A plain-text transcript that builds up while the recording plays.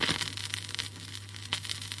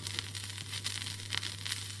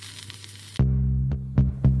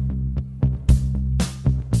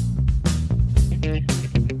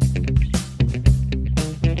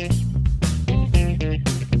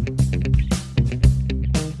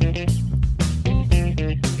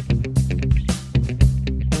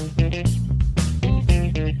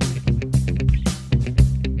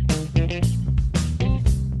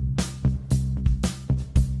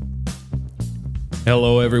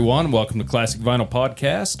Hello, everyone. Welcome to Classic Vinyl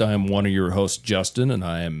Podcast. I am one of your hosts, Justin, and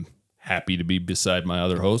I am happy to be beside my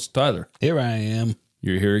other host, Tyler. Here I am.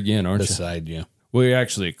 You're here again, aren't Beside you. Well, you're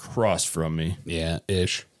actually across from me. Yeah,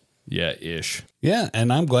 ish. Yeah, ish. Yeah,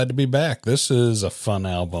 and I'm glad to be back. This is a fun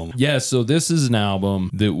album. Yeah, so this is an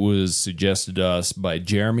album that was suggested to us by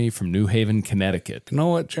Jeremy from New Haven, Connecticut. You know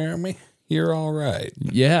what, Jeremy? You're all right.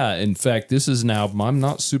 Yeah, in fact, this is an album I'm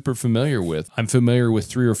not super familiar with. I'm familiar with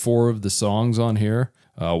 3 or 4 of the songs on here,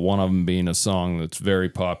 one of them being a song that's very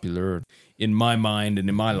popular in my mind and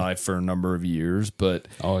in my life for a number of years, but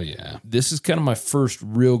Oh, yeah. this is kind of my first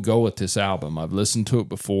real go at this album. I've listened to it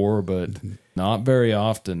before, but not very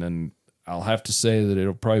often, and I'll have to say that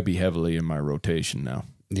it'll probably be heavily in my rotation now.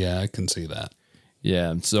 Yeah, I can see that.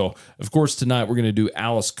 Yeah, and so, of course, tonight we're going to do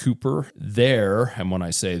Alice Cooper, There, and when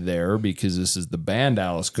I say there, because this is the band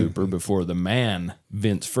Alice Cooper before the man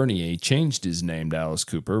Vince Furnier changed his name to Alice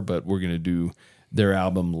Cooper, but we're going to do their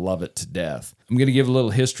album Love It to Death. I'm going to give a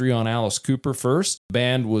little history on Alice Cooper first. The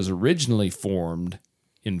band was originally formed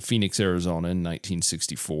in Phoenix, Arizona in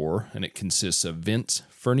 1964, and it consists of Vince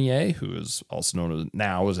Furnier, who is also known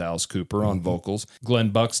now as Alice Cooper on vocals,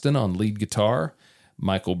 Glenn Buxton on lead guitar,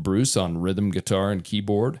 Michael Bruce on rhythm guitar and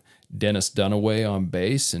keyboard, Dennis Dunaway on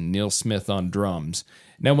bass, and Neil Smith on drums.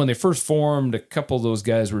 Now, when they first formed, a couple of those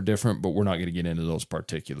guys were different, but we're not going to get into those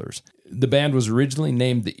particulars. The band was originally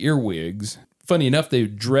named the Earwigs. Funny enough, they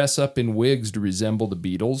dress up in wigs to resemble the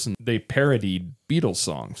Beatles, and they parodied Beatles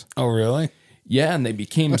songs. Oh, really? Yeah, and they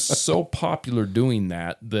became so popular doing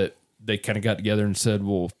that they kind of got together and said,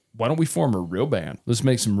 well, why don't we form a real band? Let's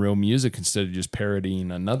make some real music instead of just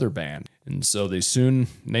parodying another band. And so they soon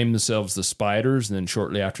named themselves the Spiders, and then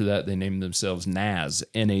shortly after that, they named themselves Nazz,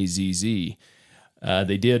 N-A-Z-Z.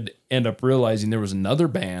 They did end up realizing there was another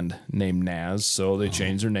band named Nazz, so they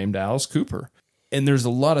changed their name to Alice Cooper. And there's a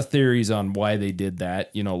lot of theories on why they did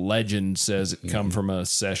that. You know, legend says it come from a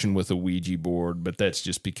session with a Ouija board, but that's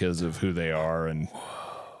just because of who they are and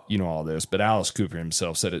you know all this. But Alice Cooper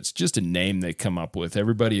himself said it's just a name they come up with.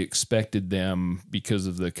 Everybody expected them, because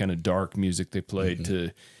of the kind of dark music they played,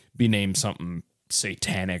 to be named something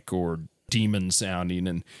satanic or demon sounding,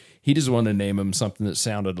 and he just wanted to name them something that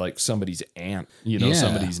sounded like somebody's aunt, you know,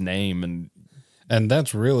 somebody's name. And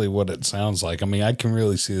that's really what it sounds like. I mean, I can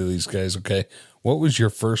really see these guys. Okay, what was your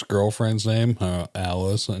first girlfriend's name?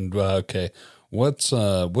 Alice. And okay, what's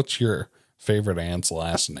your favorite aunt's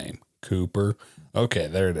last name? Cooper. Okay,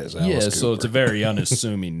 there it is. Alice Cooper. So it's a very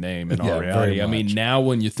unassuming name in all reality. I mean, now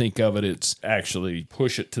when you think of it, it's actually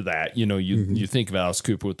push it to that. You know, you think of Alice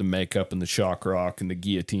Cooper with the makeup and the shock rock and the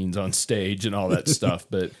guillotines on stage and all that stuff.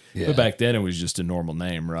 But back then it was just a normal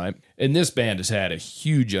name, right? And this band has had a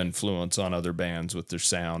huge influence on other bands with their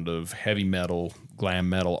sound of heavy metal, glam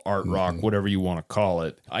metal, art rock, whatever you want to call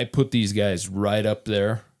it. I put these guys right up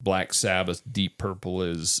there. Black Sabbath, Deep Purple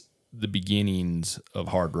is the beginnings of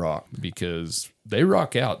hard rock, because they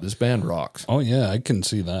rock out. This band rocks. Oh, yeah, I can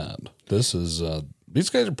see that. This is, these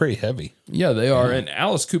guys are pretty heavy. Yeah, they are. And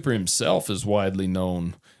Alice Cooper himself is widely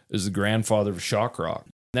known as the grandfather of shock rock.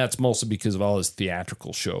 That's mostly because of all his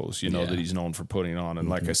theatrical shows, you know, that he's known for putting on. And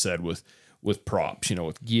like I said, with props, you know,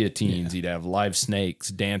 with guillotines, he'd have live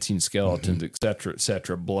snakes, dancing skeletons, et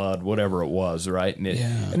cetera, blood, whatever it was, right? And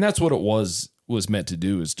and that's what it was meant to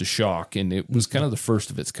do, is to shock, and it was kind of the first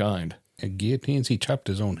of its kind. At guillotines, he chopped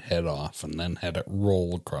his own head off and then had it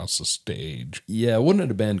roll across the stage. Yeah, wouldn't it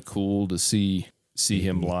have been cool to see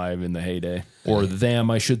him live in the heyday? Or them,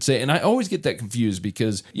 I should say. And I always get that confused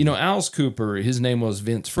because, you know, Alice Cooper, his name was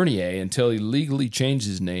Vince Furnier until he legally changed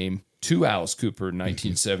his name to Alice Cooper in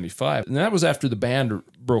 1975. And that was after the band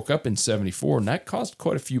broke up in 74, and that caused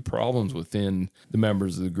quite a few problems within the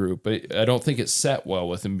members of the group. But I don't think it set well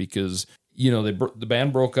with him because, you know, the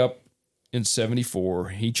band broke up in 74.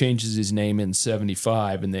 He changes his name in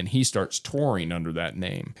 75, and then he starts touring under that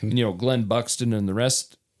name. And, you know, Glenn Buxton and the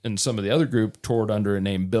rest and some of the other group toured under a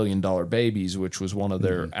name Billion Dollar Babies, which was one of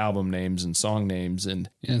their album names and song names. And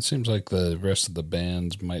yeah, it seems like the rest of the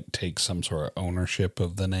bands might take some sort of ownership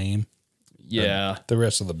of the name. Yeah. The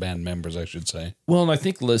rest of the band members, I should say. Well, and I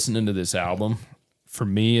think listening to this album, for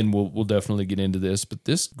me, and we'll definitely get into this, but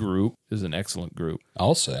this group is an excellent group.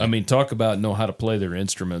 I'll say. I mean, talk about know how to play their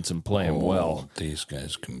instruments and play them well. These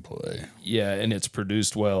guys can play. Yeah, and it's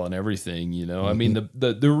produced well and everything, you know. I mean,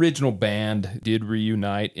 the original band did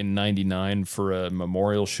reunite in 99 for a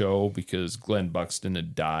memorial show because Glenn Buxton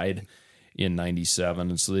had died in 97,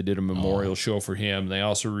 and so they did a memorial show for him. They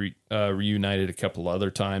also reunited a couple other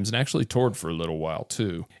times and actually toured for a little while,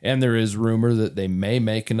 too. And there is rumor that they may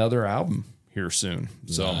make another album here soon.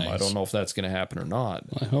 So I Nice. don't know if that's going to happen or not.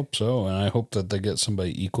 I hope so, and I hope that they get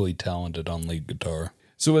somebody equally talented on lead guitar.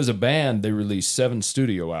 So as a band, they released 7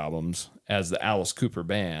 studio albums as the Alice Cooper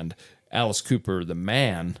Band. Alice Cooper, the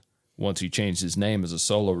man, once he changed his name as a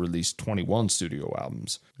solo, released 21 studio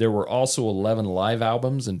albums. There were also 11 live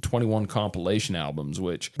albums and 21 compilation albums,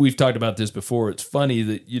 which we've talked about this before. It's funny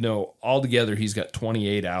that, altogether he's got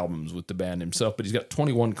 28 albums with the band himself, but he's got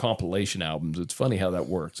 21 compilation albums. It's funny how that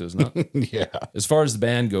works, isn't it? Yeah. As far as the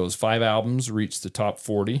band goes, 5 albums reached the top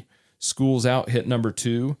 40. School's Out hit number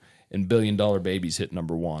 2, and $1 Billion Babies hit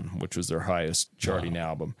number 1, which was their highest charting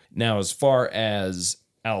album. Now, as far as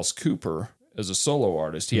Alice Cooper, as a solo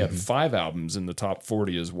artist, he had 5 albums in the top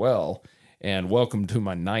 40 as well. And Welcome to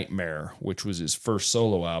My Nightmare, which was his first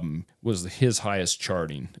solo album, was his highest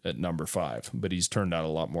charting at number 5. But he's turned out a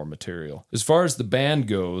lot more material. As far as the band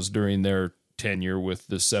goes, during their tenure with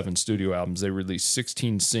the 7 studio albums, they released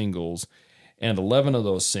 16 singles, and 11 of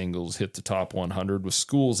those singles hit the top 100, with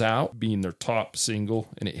School's Out being their top single,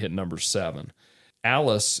 and it hit number 7.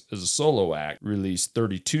 Alice, as a solo act, released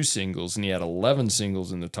 32 singles, and he had 11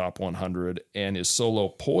 singles in the top 100, and his solo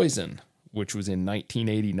Poison, which was in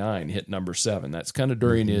 1989, hit number 7. That's kind of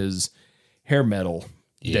during his hair metal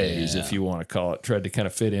days, if you want to call it. Tried to kind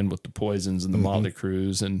of fit in with the Poisons and the Motley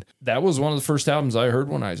Crues, and that was one of the first albums I heard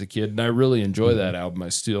when I was a kid, and I really enjoy that album. I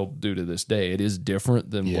still do to this day. It is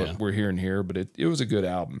different than what we're hearing here, but it was a good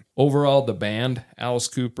album. Overall, the band, Alice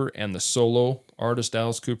Cooper, and the solo artist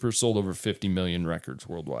Alice Cooper sold over 50 million records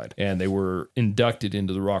worldwide, and they were inducted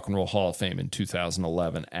into the Rock and Roll Hall of Fame in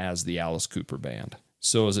 2011 as the Alice Cooper Band.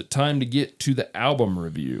 So is it time to get to the album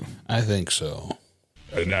review? I think so.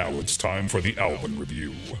 And now it's time for the album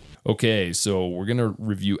review. Okay, so we're going to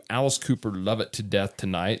review Alice Cooper Love It to Death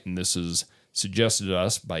tonight, and this is suggested to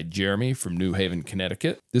us by Jeremy from New Haven,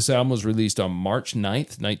 Connecticut. This album was released on March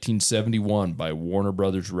 9th, 1971 by Warner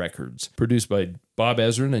Brothers Records, produced by Bob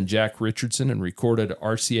Ezrin and Jack Richardson, and recorded at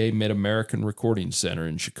RCA Mid-American Recording Center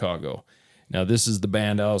in Chicago. Now, this is the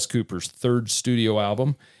band Alice Cooper's 3rd studio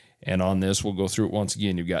album, and on this, we'll go through it once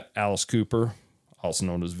again. You've got Alice Cooper, also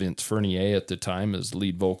known as Vince Furnier at the time, as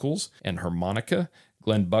lead vocals and harmonica,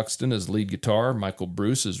 Glenn Buxton as lead guitar, Michael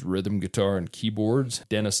Bruce as rhythm guitar and keyboards,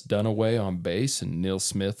 Dennis Dunaway on bass, and Neil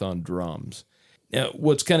Smith on drums. Now,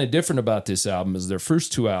 what's kind of different about this album is their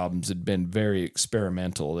first 2 albums had been very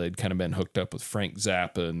experimental. They'd kind of been hooked up with Frank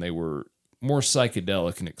Zappa, and they were more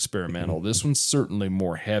psychedelic and experimental. This one's certainly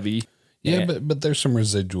more heavy. Yeah, but there's some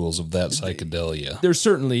residuals of that psychedelia. There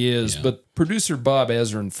certainly is, but producer Bob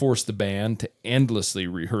Ezrin forced the band to endlessly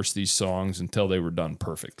rehearse these songs until they were done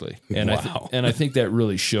perfectly. And I think that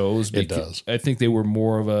really shows. It does. I think they were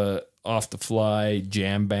more of a off-the-fly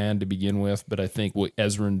jam band to begin with, but I think what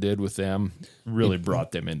Ezrin did with them really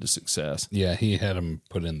brought them into success. Yeah, he had them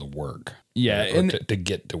put in the work. Yeah, or and to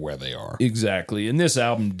get to where they are. Exactly. And this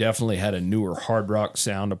album definitely had a newer hard rock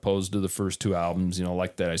sound opposed to the first 2 albums.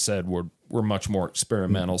 Like that I said, were much more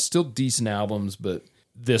experimental. Still decent albums, but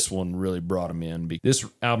this one really brought them in. This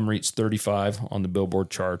album reached 35 on the Billboard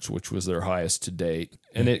charts, which was their highest to date.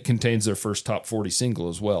 And it contains their first top 40 single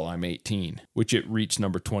as well, I'm 18, which it reached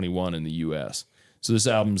number 21 in the U.S. So this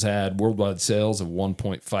album's had worldwide sales of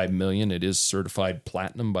 1.5 million. It is certified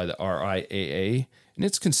platinum by the RIAA. And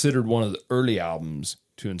it's considered one of the early albums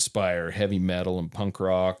to inspire heavy metal and punk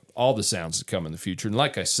rock, all the sounds that come in the future. And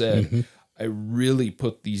like I said, I really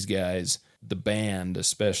put these guys, the band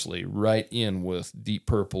especially, right in with Deep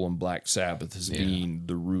Purple and Black Sabbath as being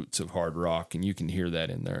the roots of hard rock. And you can hear that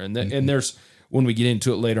in there. And and there's, when we get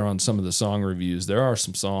into it later on some of the song reviews, there are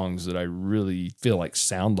some songs that I really feel like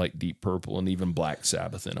sound like Deep Purple and even Black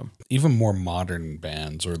Sabbath in them. Even more modern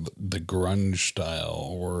bands, or the grunge style,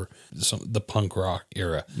 or the punk rock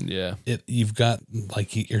era. Yeah. You've got,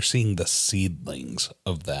 like, you're seeing the seedlings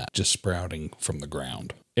of that just sprouting from the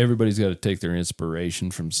ground. Everybody's got to take their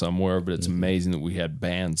inspiration from somewhere, but it's amazing that we had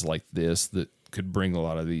bands like this that could bring a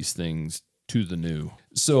lot of these things to the new.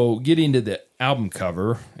 So getting to the album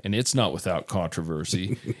cover, and it's not without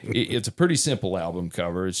controversy. It's a pretty simple album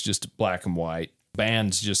cover. It's just black and white.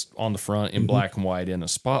 Band's just on the front in black and white in a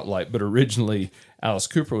spotlight. But originally, Alice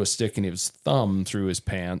Cooper was sticking his thumb through his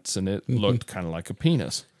pants, and it looked kind of like a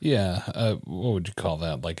penis. Yeah. What would you call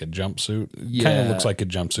that? Like a jumpsuit? Yeah. Kind of looks like a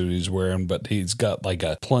jumpsuit he's wearing, but he's got like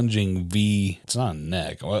a plunging V. It's not a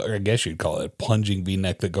neck. Well, I guess you'd call it a plunging V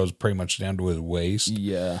neck that goes pretty much down to his waist.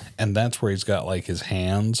 Yeah. And that's where he's got like his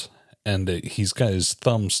hands, and he's got his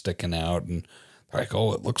thumb sticking out, and like,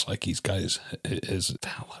 oh, it looks like he's got his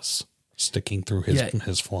phallus sticking through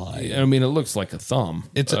his fly. I mean, it looks like a thumb.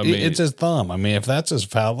 It's his thumb. I mean, if that's his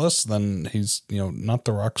phallus, then he's not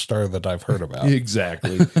the rock star that I've heard about.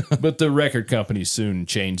 Exactly. But the record company soon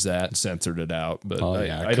changed that and censored it out. But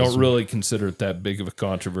I don't really consider it that big of a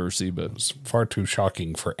controversy. But It's far too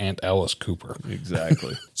shocking for Aunt Alice Cooper.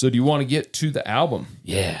 exactly. So do you want to get to the album?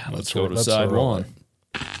 Yeah, Let's go to side one.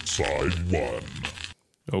 Side 1.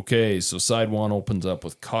 Okay, so side one opens up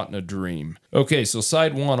with Caught in a Dream. Okay, so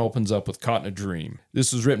side one opens up with Caught in a Dream.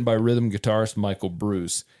 This was written by rhythm guitarist Michael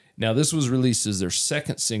Bruce. Now, this was released as their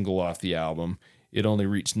second single off the album. It only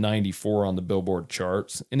reached 94 on the Billboard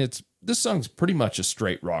charts, and this song's pretty much a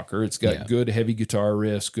straight rocker. It's got good heavy guitar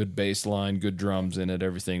riffs, good bass line, good drums in it,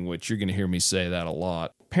 everything, which you're going to hear me say that a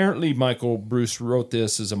lot. Apparently, Michael Bruce wrote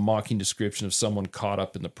this as a mocking description of someone caught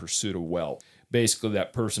up in the pursuit of wealth. Basically,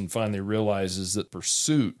 that person finally realizes that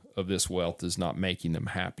pursuit of this wealth is not making them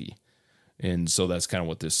happy. And so that's kind of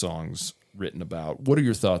what this song's written about. What are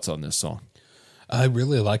your thoughts on this song? I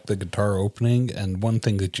really like the guitar opening, and one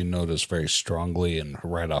thing that you notice very strongly and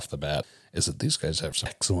right off the bat is that these guys have some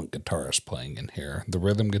excellent guitarists playing in here. The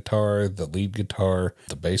rhythm guitar, the lead guitar,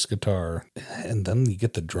 the bass guitar, and then you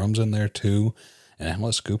get the drums in there too. And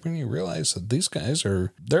Alice Cooper, and you realize that these guys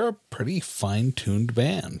they're a pretty fine-tuned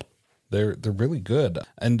band. They're really good.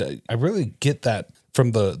 And I really get that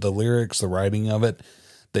from the lyrics, the writing of it,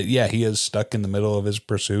 that, yeah, he is stuck in the middle of his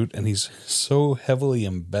pursuit, and he's so heavily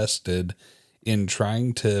invested in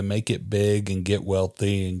trying to make it big and get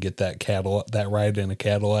wealthy and get that ride in a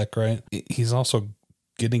Cadillac, right? He's also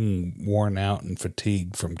getting worn out and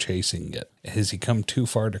fatigued from chasing it. Has he come too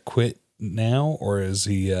far to quit now, or is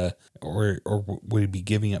he, or would he be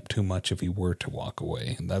giving up too much if he were to walk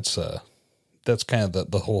away? And that's kind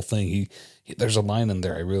of the whole thing. He there's a line in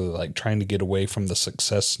there I really like, trying to get away from the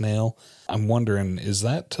success snail. I'm wondering, is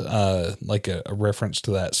that like a reference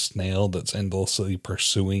to that snail that's endlessly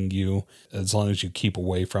pursuing you? As long as you keep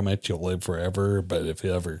away from it, you'll live forever. But if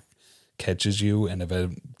it ever catches you, and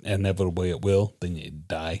inevitably it will, then you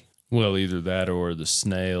die. Well, either that or the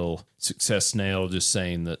success snail, just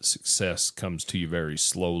saying that success comes to you very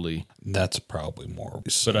slowly. That's probably more.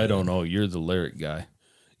 But I don't know. You're the lyric guy.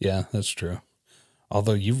 Yeah, that's true.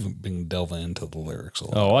 Although you've been delving into the lyrics a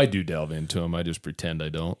lot. Oh, I do delve into them. I just pretend I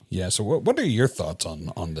don't. Yeah, so what are your thoughts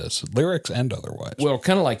on this, lyrics and otherwise? Well,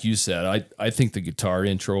 kind of like you said, I think the guitar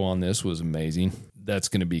intro on this was amazing. That's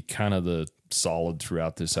going to be kind of the solid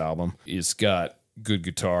throughout this album. It's got good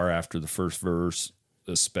guitar after the first verse,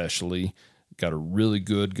 especially. Got a really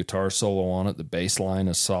good guitar solo on it. The bass line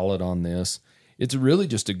is solid on this. It's really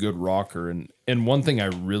just a good rocker. And one thing I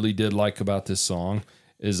really did like about this song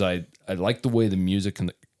is I like the way the music and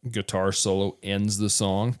the guitar solo ends the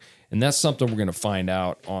song. And that's something we're going to find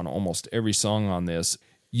out on almost every song on this.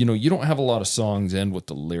 You don't have a lot of songs end with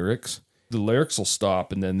the lyrics. The lyrics will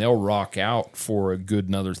stop and then they'll rock out for a good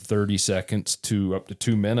another 30 seconds to up to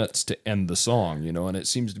 2 minutes to end the song, and it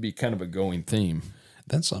seems to be kind of a going theme.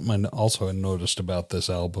 That's something I also noticed about this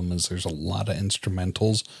album is there's a lot of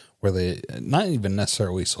instrumentals where they, not even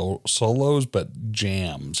necessarily solos, but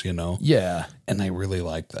jams, Yeah. And I really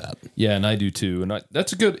like that. Yeah, and I do too. And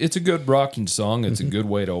it's a good rocking song. It's a good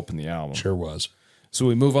way to open the album. Sure was. So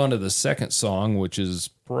we move on to the second song, which is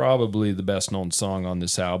probably the best known song on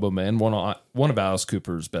this album and one of Alice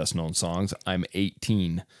Cooper's best known songs, I'm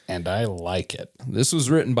 18. And I like it. This was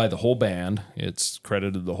written by the whole band. It's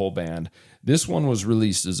credited to the whole band. This one was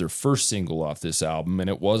released as their first single off this album, and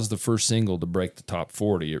it was the first single to break the top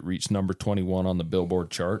 40. It reached number 21 on the Billboard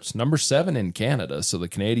charts, number 7 in Canada, so the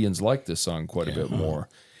Canadians liked this song quite a bit more.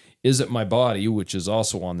 Is It My Body, which is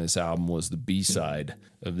also on this album, was the B-side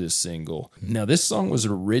of this single. Now, this song was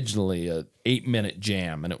originally a 8-minute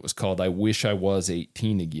jam, and it was called I Wish I Was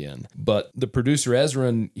 18 Again. But the producer,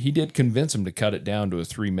 Ezra, he did convince him to cut it down to a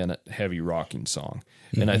 3-minute heavy rocking song.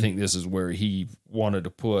 And I think this is where he wanted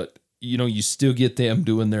to put, you still get them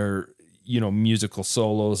doing their, musical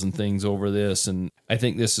solos and things over this. And I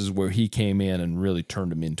think this is where he came in and really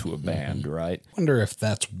turned him into a band, right? I wonder if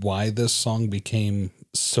that's why this song became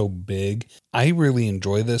so big. I really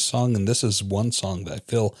enjoy this song, and this is one song that I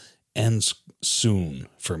feel ends soon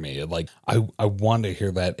for me. Like, I want to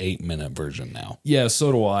hear that 8-minute version now. Yeah,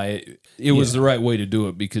 so do I. It was the right way to do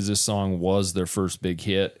it because this song was their first big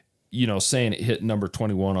hit. Saying it hit number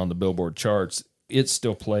 21 on the Billboard charts, it's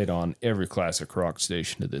still played on every classic rock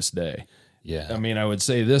station to this day. Yeah. I mean, I would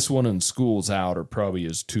say this one and School's Out are probably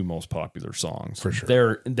his two most popular songs. For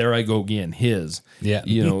sure. There I go again, his. Yeah.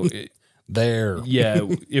 There. Yeah,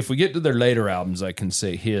 if we get to their later albums, I can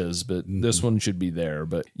say his, but this one should be there.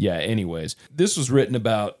 But yeah, anyways, this was written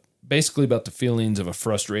about basically about the feelings of a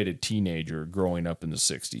frustrated teenager growing up in the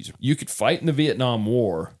 60s. You could fight in the Vietnam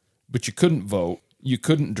War, but you couldn't vote. You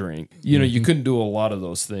couldn't drink. You couldn't do a lot of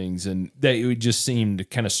those things. And that it just seemed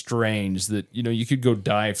kind of strange that, you could go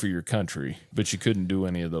die for your country, but you couldn't do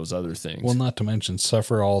any of those other things. Well, not to mention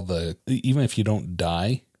suffer even if you don't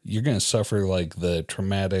die, you're going to suffer like the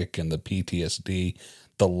traumatic and the PTSD,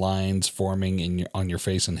 the lines forming on your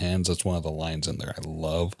face and hands. That's one of the lines in there I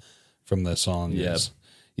love from the song. Yeah. Is,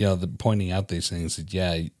 pointing out these things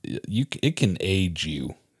that, it can age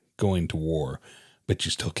you going to war, but you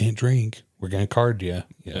still can't drink. We're going to card you.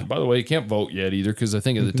 Yeah. And by the way, you can't vote yet either, because I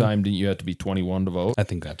think at the time, didn't you have to be 21 to vote? I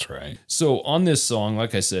think that's right. So on this song,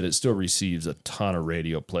 like I said, it still receives a ton of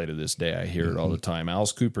radio play to this day. I hear it all the time.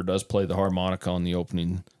 Alice Cooper does play the harmonica on the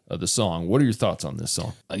opening of the song. What are your thoughts on this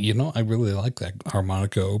song? I really like that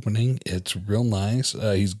harmonica opening. It's real nice.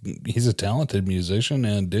 He's a talented musician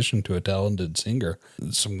in addition to a talented singer.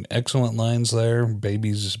 Some excellent lines there.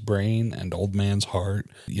 Baby's brain and old man's heart.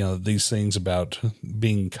 These things about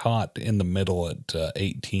being caught in the middle at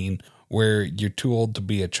 18 where you're too old to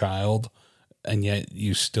be a child and yet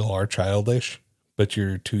you still are childish, but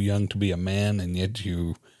you're too young to be a man and yet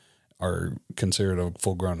you are considered a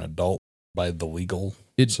full-grown adult by the legal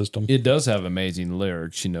system. It does have amazing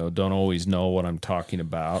lyrics, don't always know what I'm talking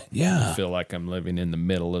about. Yeah. I feel like I'm living in the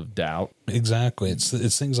middle of doubt. Exactly.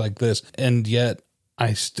 It's things like this. And yet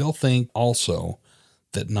I still think also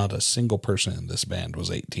that not a single person in this band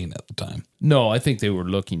was 18 at the time. No, I think they were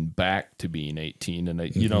looking back to being 18 and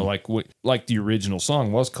like the original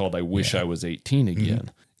song was called I Wish I Was 18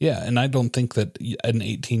 Again. Yeah, and I don't think that an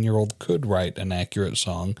 18-year-old could write an accurate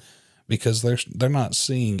song because they're not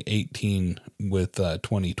seeing 18 with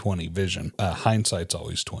 20/20 vision. Hindsight's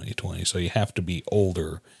always 20/20, so you have to be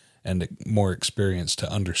older and more experienced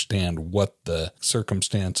to understand what the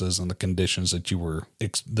circumstances and the conditions that you were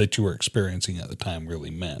experiencing at the time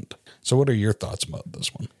really meant. So what are your thoughts about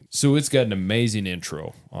this one? So it's got an amazing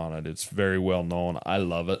intro on it. It's very well known. I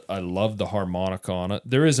love it. I love the harmonica on it.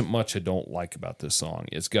 There isn't much I don't like about this song.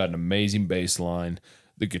 It's got an amazing bass line.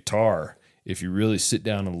 The guitar, if you really sit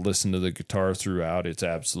down and listen to the guitar throughout, it's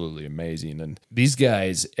absolutely amazing. And these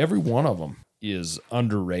guys, every one of them is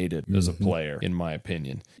underrated as a player, in my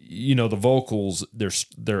opinion. The vocals,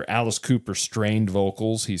 they're Alice Cooper strained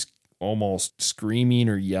vocals. He's almost screaming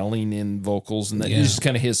or yelling in vocals, and that is just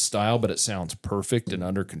kind of his style, but it sounds perfect and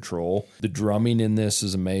under control. The drumming in this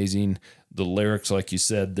is amazing. The lyrics, like you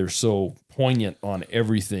said, they're so poignant on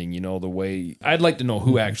everything, the way... I'd like to know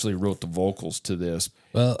who actually wrote the vocals to this.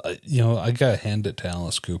 Well, I got to hand it to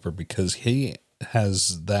Alice Cooper because he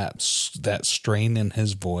has that strain in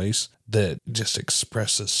his voice that just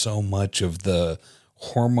expresses so much of the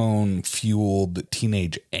hormone-fueled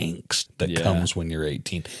teenage angst that comes when you're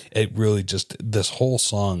 18. It really this whole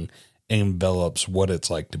song envelops what it's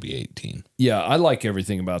like to be 18. Yeah, I like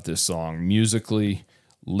everything about this song. Musically,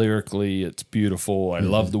 lyrically, it's beautiful. I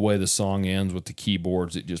love the way the song ends with the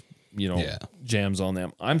keyboards. It just, jams on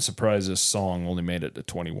them. I'm surprised this song only made it to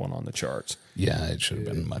 21 on the charts. Yeah, it should have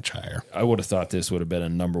been much higher. I would have thought this would have been a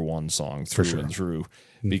number one song through and through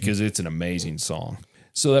because it's an amazing song.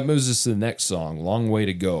 So that moves us to the next song, Long Way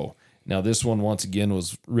to Go. Now, this one, once again,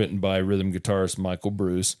 was written by rhythm guitarist Michael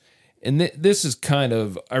Bruce. And this is kind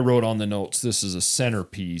of, I wrote on the notes, this is a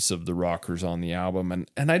centerpiece of the rockers on the album.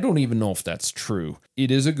 And I don't even know if that's true.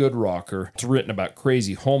 It is a good rocker. It's written about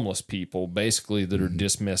crazy homeless people, basically, that are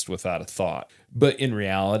dismissed without a thought. But in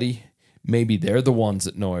reality, maybe they're the ones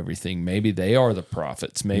that know everything. Maybe they are the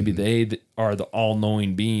prophets. Maybe they are the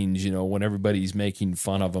all-knowing beings, when everybody's making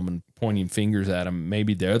fun of them and pointing fingers at them.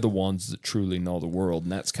 Maybe they're the ones that truly know the world.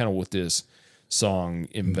 And that's kind of what this song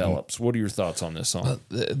envelops. What are your thoughts on this song?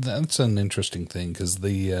 That's an interesting thing because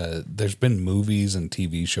there's been movies and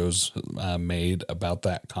TV shows made about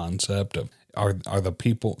that concept of are the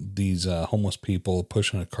people, these homeless people,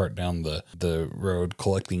 pushing a cart down the road,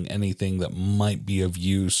 collecting anything that might be of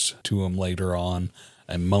use to them later on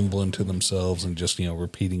and mumbling to themselves and just,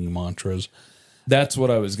 repeating mantras. That's what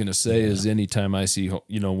I was going to say is anytime I see,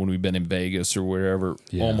 when we've been in Vegas or wherever,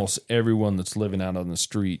 almost everyone that's living out on the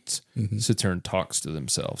streets sits there and talks to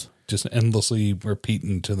themselves. Just endlessly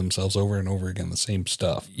repeating to themselves over and over again the same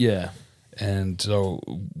stuff. Yeah. And so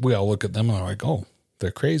we all look at them and are like, oh, they're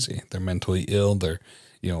crazy. They're mentally ill. They're,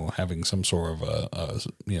 having some sort of a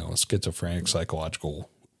schizophrenic psychological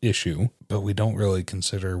issue, but we don't really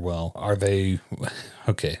consider, well, are they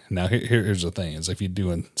okay? Now here's the thing: is if you do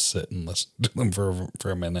and sit and listen to them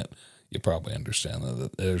for a minute, you probably understand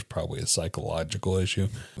that there's probably a psychological issue,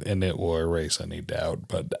 and it will erase any doubt.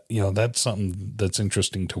 But that's something that's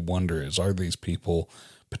interesting to wonder: is are these people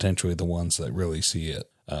potentially the ones that really see it?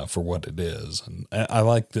 for what it is. And I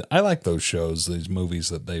like those shows, these movies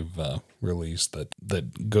that they've released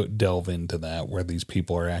that go delve into that, where these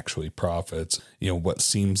people are actually prophets. What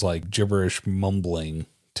seems like gibberish mumbling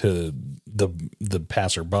to the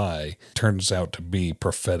passerby turns out to be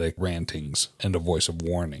prophetic rantings and a voice of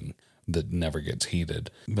warning that never gets heeded.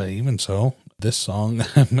 But even so, this song,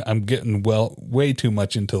 I'm getting way too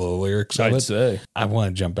much into the lyrics of it. I'd say. I want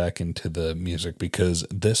to jump back into the music because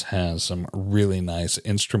this has some really nice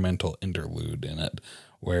instrumental interlude in it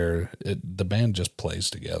where the band just plays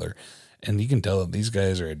together. And you can tell that these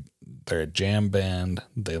guys they're a jam band.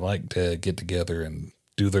 They like to get together and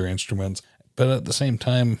do their instruments. But at the same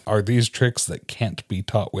time, are these tricks that can't be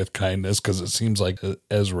taught with kindness? Because it seems like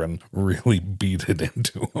Ezrin really beat it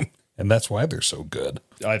into them. And that's why they're so good.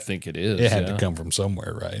 I think it is. It had to come from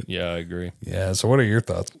somewhere, right? Yeah, I agree. Yeah, so what are your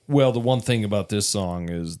thoughts? Well, the one thing about this song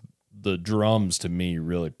is the drums to me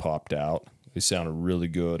really popped out. They sounded really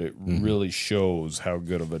good. It really shows how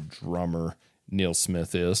good of a drummer Neil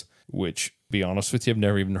Smith is, which, to be honest with you, I've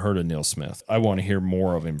never even heard of Neil Smith. I want to hear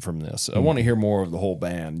more of him from this. I want to hear more of the whole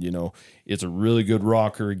band. It's a really good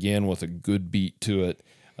rocker, again, with a good beat to it.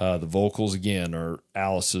 The vocals, again, are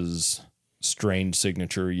Alice's strange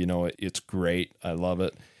signature. It's great. I love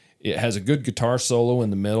it. It has a good guitar solo in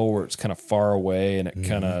the middle where it's kind of far away and it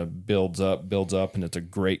kind of builds up, and it's a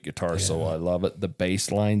great guitar solo. I love it. The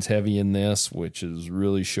bass line's heavy in this, which is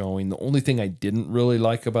really showing. The only thing I didn't really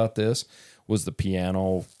like about this was the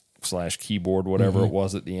piano / keyboard, whatever it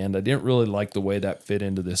was at the end. I didn't really like the way that fit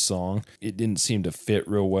into this song. It didn't seem to fit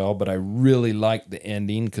real well, but I really liked the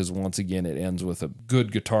ending because once again, it ends with a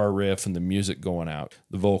good guitar riff and the music going out.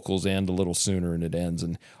 The vocals end a little sooner and it ends.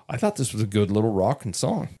 And I thought this was a good little rocking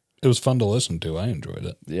song. It was fun to listen to. I enjoyed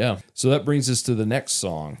it. Yeah. So that brings us to the next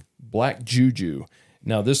song, Black Juju.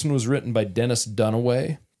 Now, this one was written by Dennis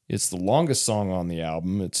Dunaway. It's the longest song on the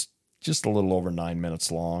album. It's just a little over 9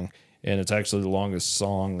 minutes long. And it's actually the longest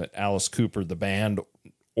song that Alice Cooper, the band,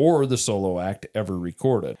 or the solo act ever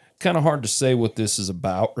recorded. Kind of hard to say what this is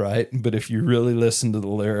about, right? But if you really listen to the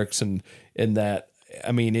lyrics and that,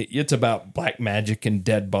 I mean, it's about black magic and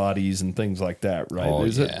dead bodies and things like that, right? Oh,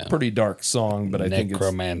 It's a pretty dark song, but I think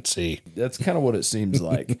necromancy. That's kind of what it seems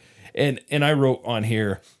like. And I wrote on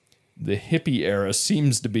here, the hippie era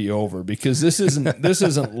seems to be over because this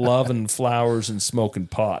isn't love and flowers and smoking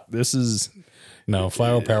pot. This is... No,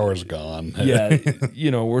 flower power's gone. Yeah,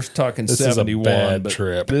 we're talking This 71, is a bad but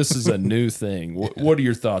trip. This is a new thing. What are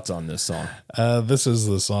your thoughts on this song? This is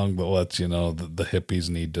the song that lets you know that the hippies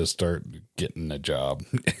need to start getting a job.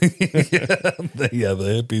 The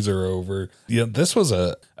hippies are over. Yeah, this was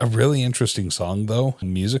a really interesting song, though.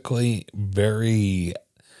 Musically, it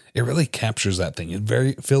really captures that thing.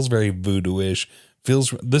 It feels very voodoo-ish.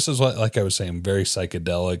 This is what, like I was saying, very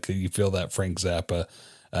psychedelic. You feel that Frank Zappa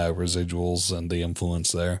residuals and the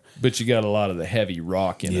influence there. But you got a lot of the heavy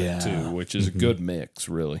rock in it too, which is a good mix,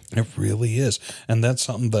 really. It really is. And that's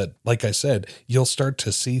something that, like I said, you'll start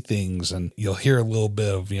to see things and you'll hear a little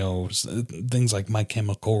bit of, things like My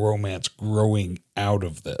Chemical Romance growing out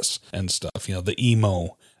of this and stuff. The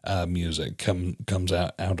emo music comes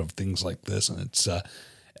out of things like this. And it's,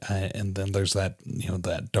 and then there's that,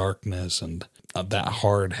 that darkness and that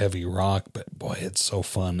hard, heavy rock, but boy, it's so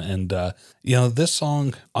fun. And, this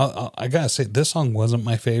song, I gotta say, this song wasn't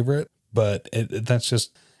my favorite, but it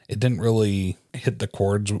didn't really hit the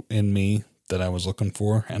chords in me that I was looking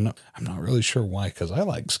for. And I'm not really sure why, because I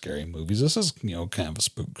like scary movies. This is, kind of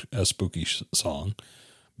a spooky song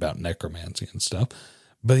about necromancy and stuff.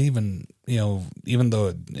 But even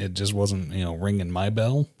though it just wasn't, ringing my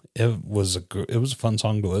bell, it was a fun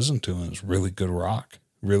song to listen to, and it was really good rock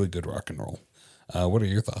and roll. What are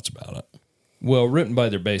your thoughts about it? Well, written by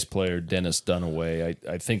their bass player, Dennis Dunaway,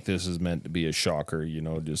 I think this is meant to be a shocker,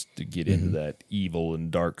 just to get into that evil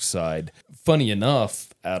and dark side. Funny enough,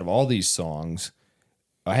 out of all these songs,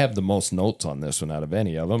 I have the most notes on this one out of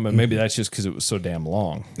any of them, and maybe that's just because it was so damn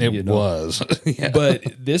long. It was. Yeah. But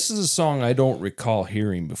this is a song I don't recall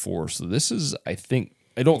hearing before, so this is, I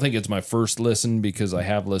don't think it's my first listen because I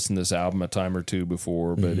have listened to this album a time or two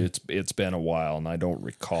before, but it's been a while and I don't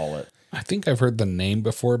recall it. I think I've heard the name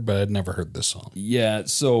before, but I'd never heard this song. Yeah,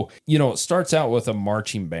 so, it starts out with a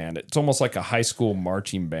marching band. It's almost like a high school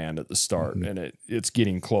marching band at the start, and it's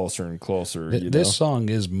getting closer and closer. This song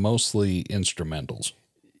is mostly instrumentals.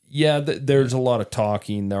 Yeah, there's a lot of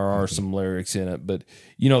talking. There are some lyrics in it, but,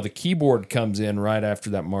 the keyboard comes in right after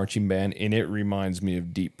that marching band, and it reminds me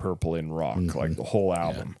of Deep Purple in rock, like the whole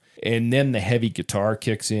album. And then the heavy guitar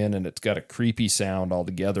kicks in and it's got a creepy sound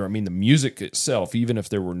altogether. I mean, the music itself, even if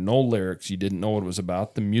there were no lyrics, you didn't know what it was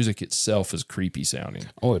about, the music itself is creepy sounding.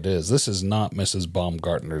 Oh, it is. This is not Mrs.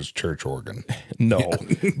 Baumgartner's church organ. No,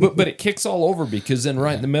 but it kicks all over because then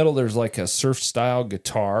right in the middle, there's like a surf style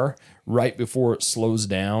guitar right before it slows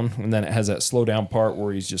down. And then it has that slow down part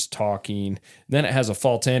where he's just talking. Then it has a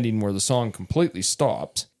false ending where the song completely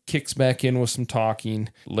stops, kicks back in with some talking,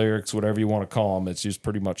 lyrics, whatever you want to call them. It's just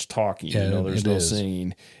pretty much talking. Yeah, there's it no is.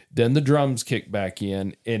 singing. Then the drums kick back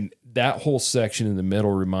in. And that whole section in the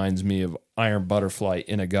middle reminds me of Iron Butterfly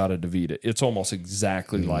In-A-Gadda-Da-Vida. It's almost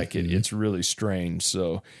exactly like it. It's really strange.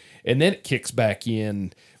 So, and then it kicks back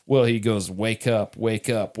in. Well, he goes, wake up, wake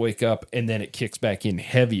up, wake up. And then it kicks back in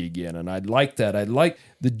heavy again. And I like that. I like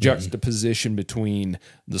the juxtaposition between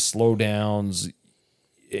the slowdowns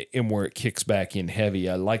and where it kicks back in heavy.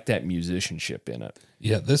 I like that musicianship in it.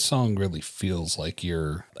 Yeah, this song really feels like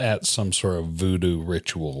you're at some sort of voodoo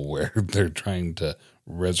ritual where they're trying to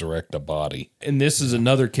resurrect a body. And this is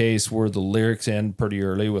another case where the lyrics end pretty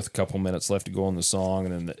early with a couple minutes left to go in the song,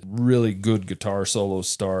 and then the really good guitar solo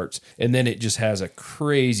starts, and then it just has a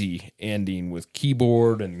crazy ending with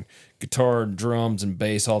keyboard and guitar and drums and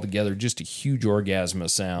bass all together, just a huge orgasm of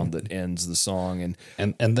sound that ends the song.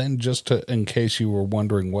 And then just in case you were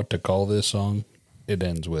wondering what to call this song, it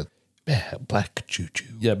ends with Black Choo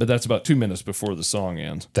Choo. Yeah, but that's about 2 minutes before the song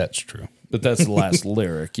ends. That's true. But that's the last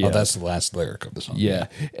lyric. Yeah. Oh, that's the last lyric of the song. Yeah.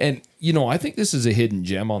 And, I think this is a hidden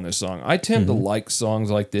gem on this song. I tend to like songs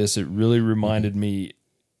like this. It really reminded me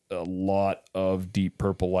a lot of Deep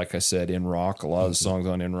Purple, like I said, In Rock. A lot of the songs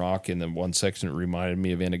on In Rock. And then one section it reminded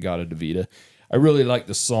me of In-A-Gadda-Da-Vida. I really like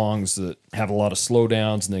the songs that have a lot of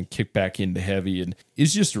slowdowns and then kick back into heavy. And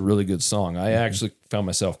it's just a really good song. I actually found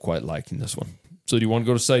myself quite liking this one. So do you want to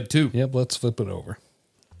go to side 2? Yep, let's flip it over.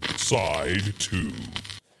 Side 2.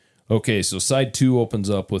 Okay, so side 2 opens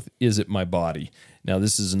up with Is It My Body? Now,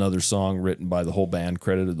 this is another song written by the whole band,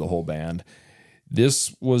 credited the whole band.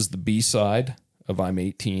 This was the B-side of I'm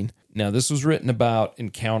 18. Now, this was written about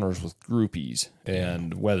encounters with groupies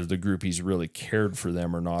and whether the groupies really cared for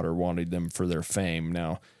them or not or wanted them for their fame.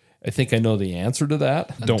 Now, I think I know the answer to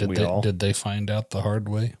that. Don't we all? Did they find out the hard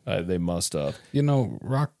way? They must have.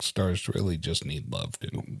 Rock stars really just need love,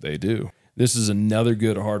 dude. They do. This is another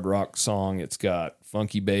good hard rock song. It's got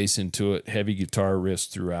funky bass into it, heavy guitar riffs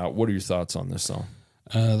throughout. What are your thoughts on this song?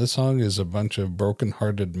 This song is a bunch of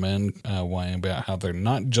broken-hearted men whining about how they're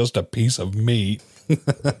not just a piece of meat.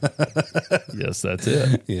 Yes, that's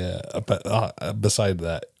it. Yeah, but beside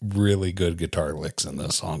that, really good guitar licks in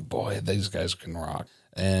this song. Boy, these guys can rock.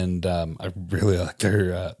 And I really like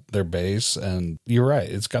their bass. And you're right,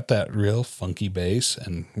 it's got that real funky bass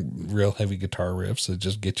and real heavy guitar riffs that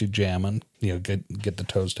just get you jamming. Get the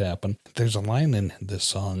toes tapping. There's a line in this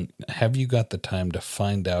song: "Have you got the time to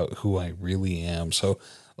find out who I really am?" So,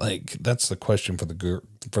 that's the question for the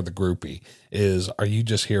groupie: is are you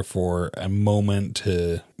just here for a moment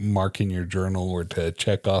to mark in your journal or to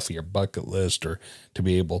check off your bucket list or to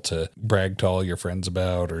be able to brag to all your friends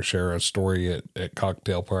about or share a story at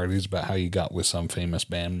cocktail parties about how you got with some famous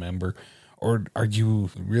band member? Or are you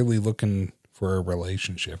really looking for a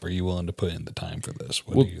relationship? Are you willing to put in the time for this?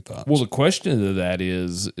 What are your thoughts? Well, the question to that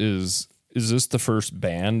is this the first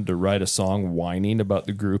band to write a song whining about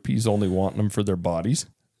the groupies only wanting them for their bodies?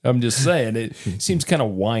 I'm just saying, it seems kind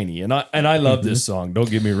of whiny, and I love this song. Don't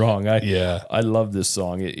get me wrong. I love this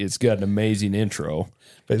song. It's got an amazing intro.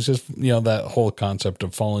 But it's just, that whole concept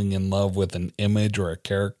of falling in love with an image or a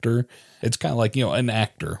character. It's kind of like, an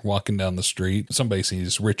actor walking down the street. Somebody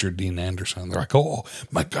sees Richard Dean Anderson. They're like, oh,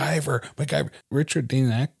 MacGyver. Richard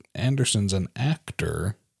Dean Anderson's an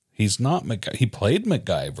actor. He's not MacGyver. He played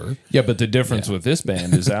MacGyver. Yeah, but the difference with this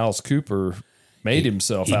band is Alice Cooper made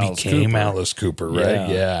himself Alice Cooper. He became Alice Cooper, right?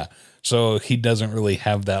 Yeah. So he doesn't really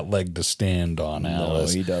have that leg to stand on,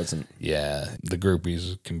 Alice. No, he doesn't. Yeah. The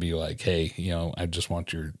groupies can be like, hey, I just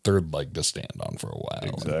want your third leg to stand on for a while.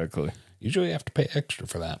 Exactly. And usually you have to pay extra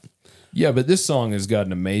for that. Yeah, but this song has got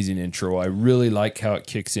an amazing intro. I really like how it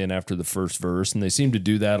kicks in after the first verse, and they seem to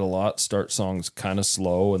do that a lot. Start songs kind of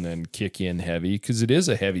slow and then kick in heavy because it is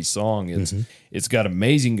a heavy song. It's got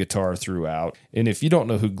amazing guitar throughout. And if you don't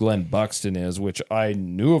know who Glenn Buxton is, which I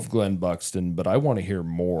knew of Glenn Buxton, but I want to hear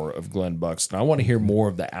more of Glenn Buxton. I want to hear more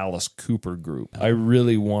of the Alice Cooper group. I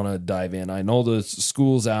really want to dive in. I know the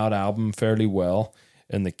School's Out album fairly well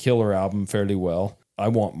and the Killer album fairly well. I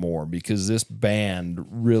want more because this band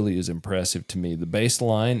really is impressive to me. The bass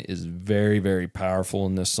line is very, very powerful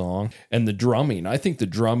in this song. And the drumming, I think the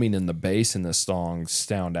drumming and the bass in this song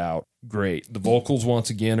stand out great. The vocals, once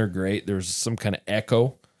again, are great. There's some kind of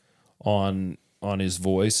echo on on his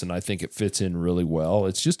voice, and I think it fits in really well.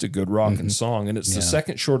 It's just a good rocking song, and it's the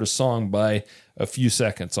second shortest song by a few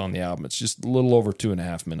seconds on the album. It's just a little over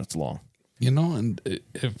 2.5 minutes long. And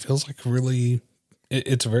it feels like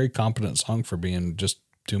it's a very competent song for being just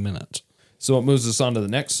 2 minutes. So it moves us on to the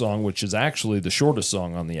next song, which is actually the shortest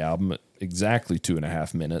song on the album, at exactly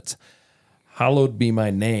 2.5 minutes. Hallowed Be My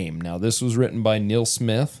Name. Now, this was written by Neil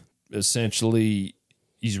Smith. Essentially,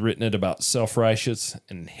 he's written it about self-righteous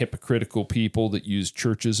and hypocritical people that use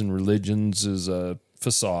churches and religions as a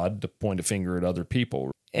facade to point a finger at other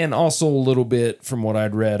people. And also a little bit, from what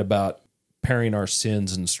I'd read, about pairing our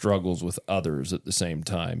sins and struggles with others at the same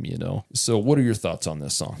time, So what are your thoughts on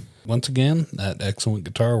this song? Once again, that excellent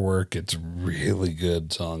guitar work. It's a really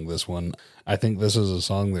good song, this one. I think this is a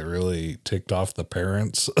song that really ticked off the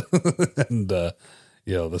parents. And,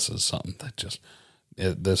 this is something that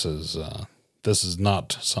this is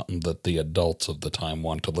not something that the adults of the time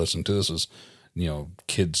want to listen to. This is,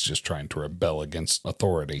 kids just trying to rebel against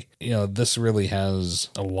authority. This really has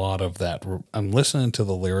a lot of that. I'm listening to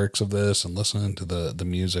the lyrics of this and listening to the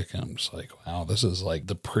music, and I'm just like, wow, this is like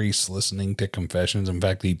the priest listening to confessions. In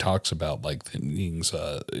fact, he talks about like things.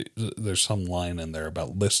 There's some line in there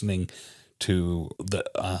about listening to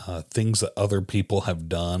the things that other people have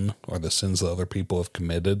done or the sins that other people have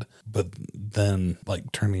committed, but then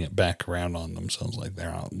like turning it back around on themselves, like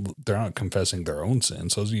they're not confessing their own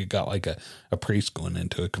sins. So you got like a priest going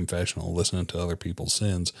into a confessional, listening to other people's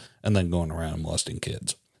sins, and then going around molesting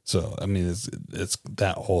kids. So I mean, it's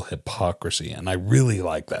that whole hypocrisy, and I really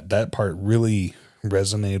like that. That part really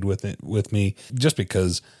resonated with me, just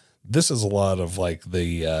because this is a lot of like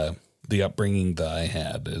the upbringing that I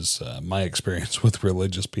had. Is my experience with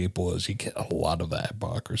religious people is you get a lot of that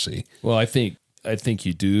hypocrisy. Well, I think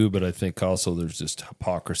you do, but I think also there's just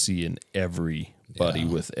hypocrisy in everybody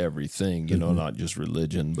with everything, not just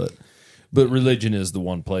religion, but religion is the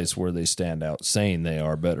one place where they stand out saying they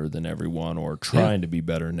are better than everyone or trying to be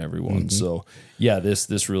better than everyone. So yeah,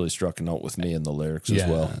 this really struck a note with me in the lyrics as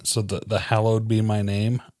well. So the hallowed be my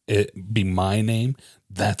name, it be my name.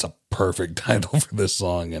 That's a perfect title for this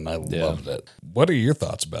song, and I loved it. What are your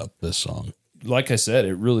thoughts about this song? Like I said,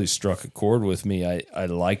 it really struck a chord with me. I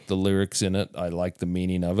like the lyrics in it. I like the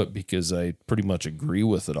meaning of it because I pretty much agree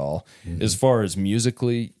with it all. As far as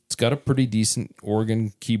musically, it's got a pretty decent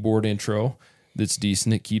organ keyboard intro that's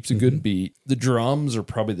decent. It keeps a good beat. The drums are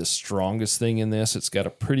probably the strongest thing in this. It's got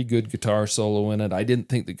a pretty good guitar solo in it. I didn't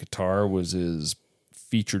think the guitar was as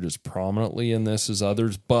featured as prominently in this as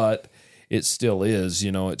others, but it still is.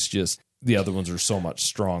 It's just the other ones are so much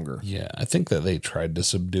stronger. Yeah, I think that they tried to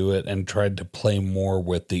subdue it and tried to play more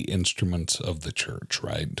with the instruments of the church,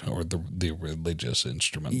 right? Or the religious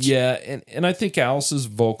instruments. Yeah, and I think Alice's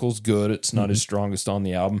vocal's good. It's not his strongest on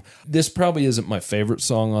the album. This probably isn't my favorite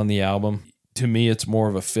song on the album. To me, it's more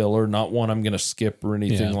of a filler, not one I'm going to skip or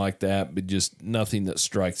anything like that, but just nothing that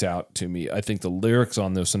strikes out to me. I think the lyrics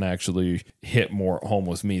on this one actually hit more home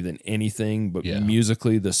with me than anything, but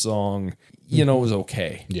musically, the song, was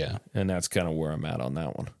okay. Yeah. And that's kind of where I'm at on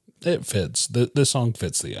that one. It fits. The song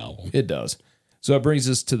fits the album. It does. So it brings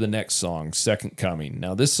us to the next song, Second Coming.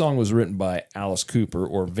 Now, this song was written by Alice Cooper,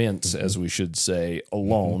 or Vince, as we should say,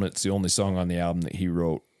 alone. It's the only song on the album that he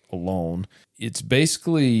wrote alone. It's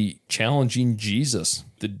basically challenging Jesus.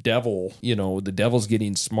 The devil, the devil's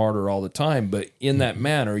getting smarter all the time, but in that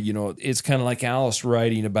manner, it's kind of like Alice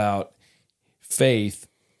writing about faith,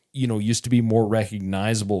 used to be more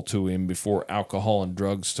recognizable to him before alcohol and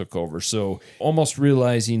drugs took over. So almost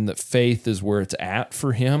realizing that faith is where it's at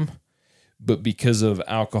for him, but because of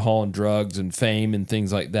alcohol and drugs and fame and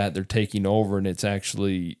things like that, they're taking over, and it's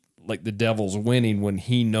actually like the devil's winning when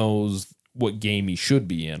he knows what game he should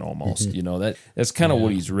be in almost. That's kind of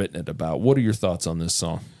what he's written it about. What are your thoughts on this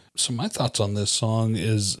song? So my thoughts on this song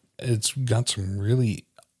is it's got some really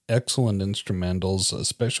excellent instrumentals,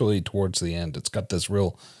 especially towards the end. It's got this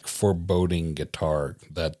real foreboding guitar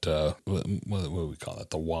that, what do we call it?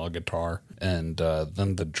 The wah guitar. And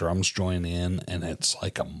then the drums join in, and it's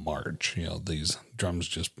like a march. These drums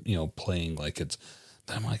just, playing like it's,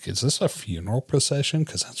 I'm like, is this a funeral procession?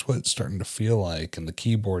 Because that's what it's starting to feel like. And the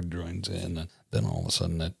keyboard joins in, and then all of a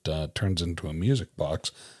sudden it turns into a music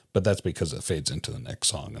box. But that's because it fades into the next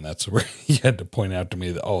song. And that's where you had to point out to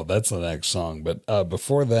me that, oh, that's the next song. But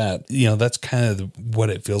before that, that's kind of what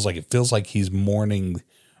it feels like. It feels like he's mourning,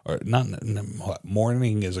 or not,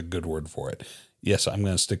 mourning is a good word for it. Yes, I'm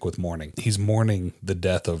going to stick with mourning. He's mourning the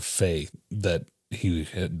death of faith that he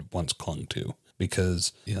had once clung to.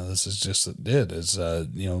 Because, this is just it is,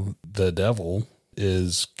 the devil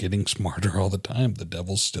is getting smarter all the time. The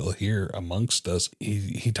devil's still here amongst us.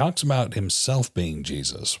 He talks about himself being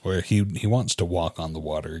Jesus, where he wants to walk on the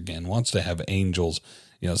water again, wants to have angels,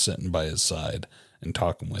 sitting by his side and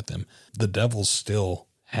talking with him. The devil still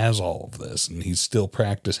has all of this, and he's still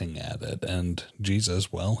practicing at it. And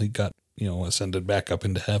Jesus, well, he got, ascended back up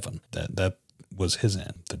into heaven. That was his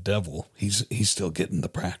end. The devil, he's still getting the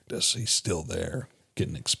practice. He's still there,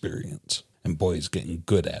 getting experience. And boy, he's getting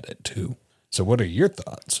good at it too. So what are your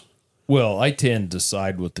thoughts? Well, I tend to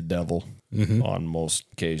side with the devil on most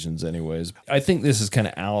occasions anyways. I think this is kind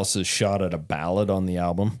of Alice's shot at a ballad on the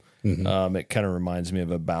album. It kind of reminds me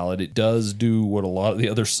of a ballad. It does do what a lot of the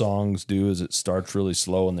other songs do, is it starts really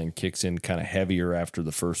slow and then kicks in kind of heavier after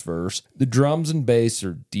the first verse. The drums and bass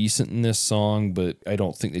are decent in this song, but I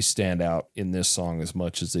don't think they stand out in this song as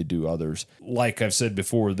much as they do others. Like I've said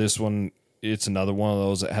before, this one, it's another one of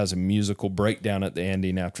those that has a musical breakdown at the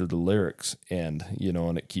ending after the lyrics end,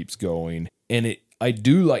 and it keeps going. And I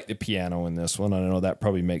do like the piano in this one. I know that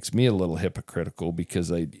probably makes me a little hypocritical because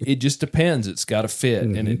it just depends. It's got to fit,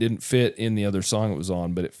 and it didn't fit in the other song it was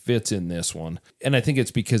on, but it fits in this one. And I think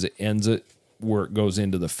it's because it ends it where it goes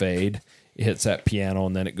into the fade. It hits that piano,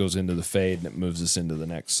 and then it goes into the fade, and it moves us into the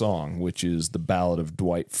next song, which is The Ballad of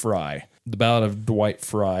Dwight Fry. The Ballad of Dwight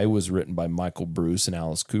Fry was written by Michael Bruce and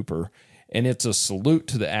Alice Cooper, and it's a salute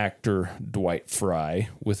to the actor Dwight Fry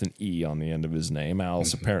with an E on the end of his name.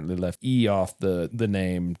 Alice apparently left E off the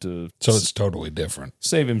name to So it's totally different.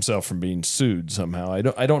 save himself from being sued somehow.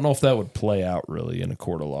 I don't know if that would play out really in a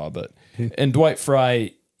court of law, but and Dwight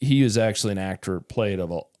Fry, he is actually an actor, played of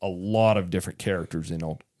a lot of different characters in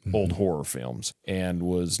old horror films and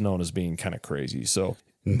was known as being kind of crazy. So,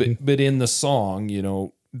 but in the song,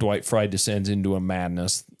 Dwight Fry descends into a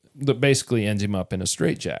madness that basically ends him up in a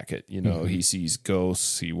straitjacket. He sees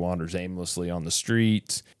ghosts, he wanders aimlessly on the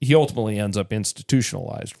streets. He ultimately ends up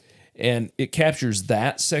institutionalized. And it captures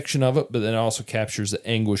that section of it, but then it also captures the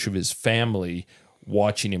anguish of his family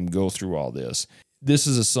watching him go through all this. This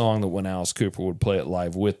is a song that when Alice Cooper would play it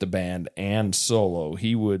live with the band and solo,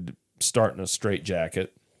 he would start in a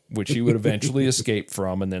straitjacket, which he would eventually escape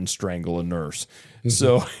from and then strangle a nurse.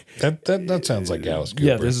 So that sounds like Alice Cooper.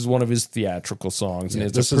 yeah, this is one of his theatrical songs. And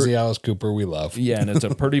This is the Alice Cooper we love. yeah, and it's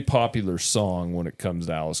a pretty popular song when it comes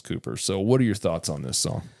to Alice Cooper. So what are your thoughts on this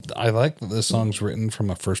song? I like that this song's written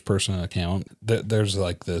from a first-person account. There's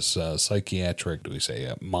like this psychiatric,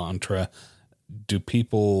 mantra. Do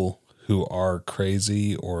people who are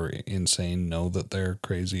crazy or insane know that they're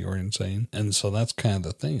crazy or insane? And so that's kind of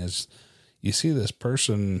the thing is you see this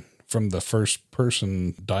person from the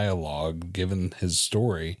first-person dialogue given his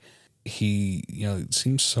story, he, it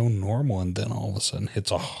seems so normal, and then all of a sudden hits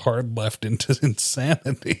a hard left into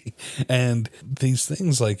insanity. And these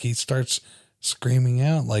things, like he starts screaming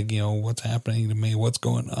out, like, what's happening to me? What's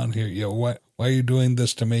going on here? Why are you doing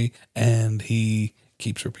this to me? And he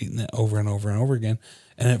keeps repeating that over and over and over again.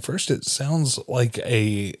 And at first it sounds like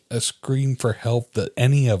a scream for help that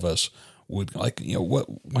any of us would like, why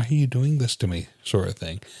are you doing this to me? Sort of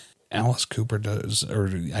thing. Alice Cooper does, or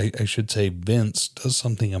I should say Vince does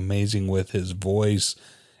something amazing with his voice,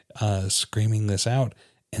 screaming this out,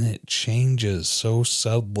 and it changes so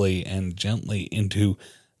subtly and gently into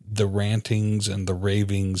the rantings and the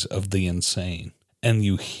ravings of the insane. And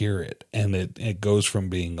you hear it, and it goes from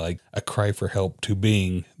being like a cry for help to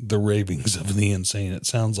being the ravings of the insane. It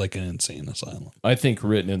sounds like an insane asylum. I think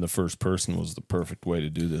written in the first person was the perfect way to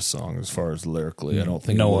do this song as far as lyrically. I don't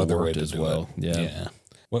think No it other way worked to as do well. it. Yeah.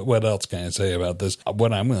 What else can I say about this?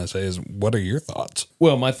 What I'm going to say is, what are your thoughts?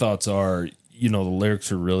 Well, my thoughts are, the lyrics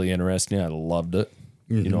are really interesting. I loved it.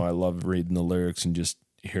 I love reading the lyrics and just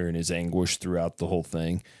hearing his anguish throughout the whole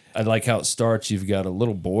thing. I like how it starts. You've got a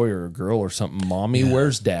little boy or a girl or something. Mommy,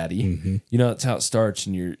 where's daddy? That's how it starts.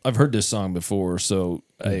 And I've heard this song before, so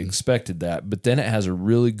I expected that. But then it has a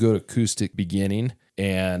really good acoustic beginning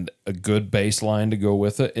and a good bass line to go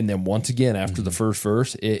with it. And then once again, after the first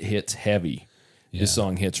verse, it hits heavy. This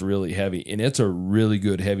song hits really heavy, and it's a really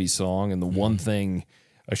good heavy song. And the one thing,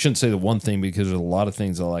 I shouldn't say the one thing because there's a lot of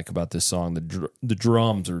things I like about this song. The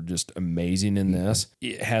drums are just amazing in this.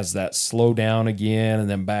 It has that slow down again and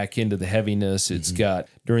then back into the heaviness. It's got,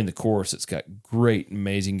 during the chorus, it's got great,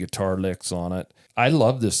 amazing guitar licks on it. I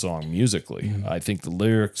love this song musically. I think the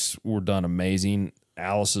lyrics were done amazing.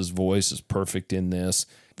 Alice's voice is perfect in this.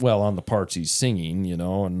 Well, on the parts he's singing,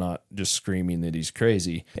 and not just screaming that he's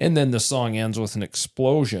crazy. And then the song ends with an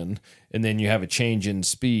explosion, and then you have a change in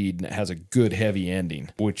speed, and it has a good heavy ending,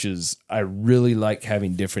 which is, I really like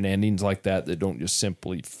having different endings like that don't just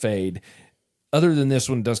simply fade. other than this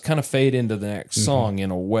one, does kind of fade into the next song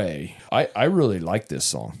in a way. I really like this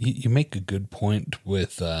song. You make a good point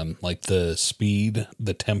with like the speed,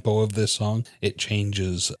 the tempo of this song. It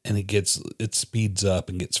changes and it speeds up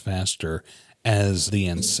and gets faster as the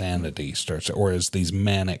insanity starts, or as these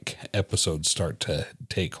manic episodes start to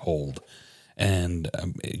take hold. And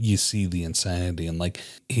you see the insanity, and like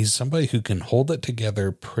he's somebody who can hold it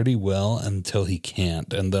together pretty well until he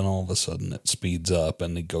can't, and then all of a sudden it speeds up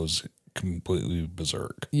and it goes completely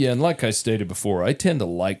berserk. Yeah, and like I stated before, I tend to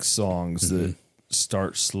like songs that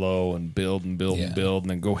start slow and build and build and build,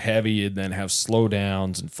 and then go heavy and then have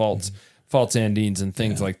slowdowns and false endings and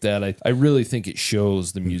things like that. I really think it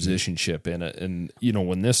shows the musicianship in it. And, you know,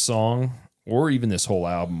 when this song, or even this whole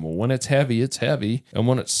album, when it's heavy, it's heavy. And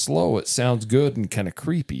when it's slow, it sounds good and kind of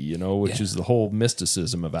creepy, you know, which is the whole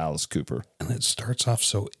mysticism of Alice Cooper. And it starts off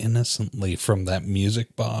so innocently from that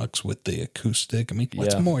music box with the acoustic. I mean,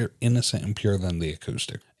 what's more innocent and pure than the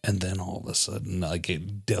acoustic? And then all of a sudden, like,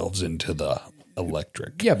 it delves into the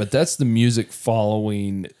electric. Yeah, but that's the music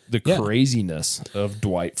following the craziness of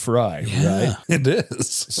Dwight Fry, right? It is.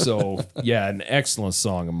 So, yeah, an excellent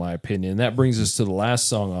song in my opinion. That brings us to the last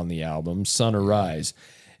song on the album, Sun Arise.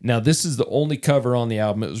 Now, this is the only cover on the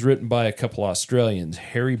album. It was written by a couple Australians,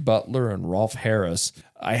 Harry Butler and Rolf Harris.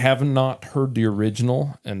 I have not heard the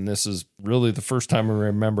original, and this is really the first time I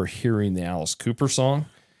remember hearing the Alice Cooper song.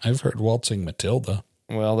 I've heard Waltzing Matilda.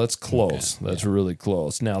 Well, that's close. Okay. That's really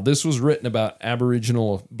close. Now, this was written about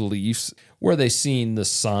Aboriginal beliefs where they seen the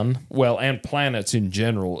sun, well, and planets in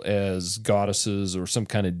general as goddesses or some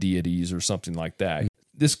kind of deities or something like that.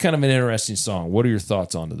 This is kind of an interesting song. What are your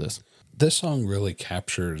thoughts on this? This song really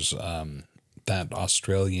captures that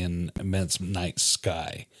Australian immense night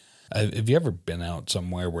sky. Have you ever been out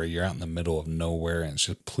somewhere where you're out in the middle of nowhere and it's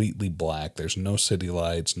just completely black? There's no city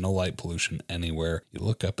lights, no light pollution anywhere. You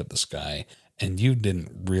look up at the sky and you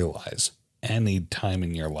didn't realize any time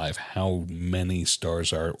in your life how many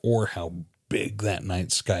stars are or how big that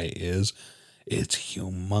night sky is. It's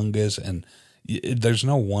humongous, and there's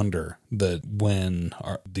no wonder that when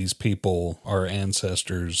these people, our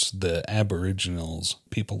ancestors, the Aboriginals,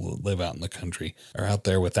 people who live out in the country, are out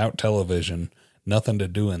there without television, nothing to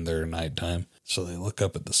do in their nighttime, so they look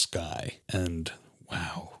up at the sky and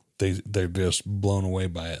wow. They're just blown away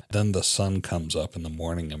by it. Then the sun comes up in the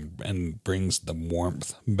morning and brings the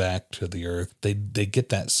warmth back to the earth. They get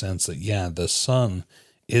that sense that, yeah, the sun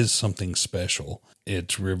is something special.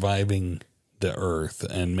 It's reviving the earth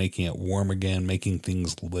and making it warm again, making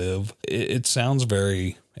things live. It sounds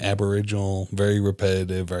very Aboriginal, very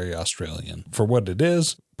repetitive, very Australian. For what it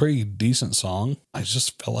is, pretty decent song. I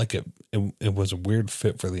just felt like it was a weird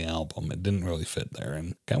fit for the album. It didn't really fit there,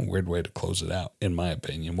 and kind of a weird way to close it out, in my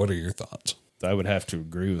opinion. What are your thoughts? I would have to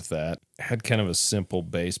agree with that. It had kind of a simple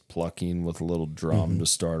bass plucking with a little drum to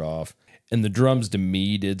start off. And the drums to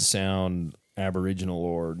me did sound Aboriginal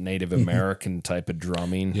or Native American type of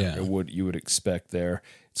drumming. Yeah. What you would expect there.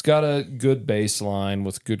 It's got a good bass line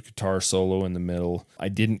with good guitar solo in the middle. I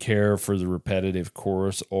didn't care for the repetitive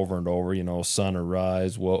chorus over and over, you know, sun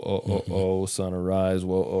arise, whoa, oh, sun arise,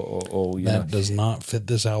 whoa, oh. That does not fit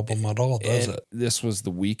this album at all, does it? This was the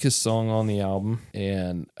weakest song on the album,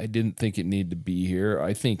 and I didn't think it needed to be here.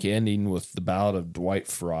 I think ending with the Ballad of Dwight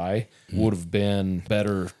Fry would have been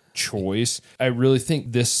better choice. I really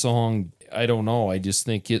think this song, I don't know. I just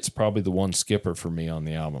think it's probably the one skipper for me on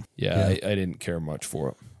the album. Yeah. I didn't care much for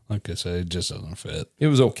it. Like I said, it just doesn't fit. It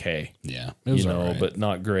was okay. Yeah. It was all right. But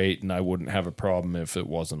not great, and I wouldn't have a problem if it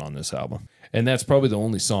wasn't on this album. And that's probably the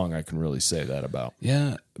only song I can really say that about.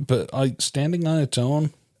 Yeah, but standing on its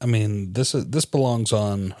own, I mean, this belongs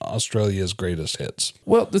on Australia's greatest hits.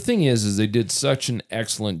 Well, the thing is they did such an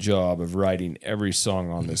excellent job of writing every song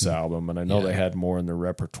on this album, and I know they had more in their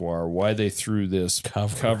repertoire. Why they threw this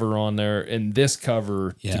cover on there, and this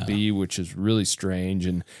cover to be, which is really strange,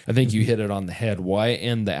 and I think you hit it on the head. Why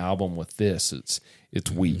end the album with this?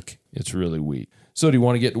 It's weak. It's really weak. So do you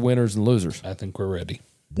want to get to winners and losers? I think we're ready.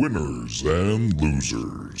 Winners and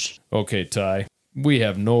losers. Okay, Ty, we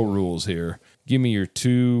have no rules here. Give me your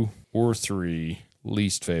 2 or 3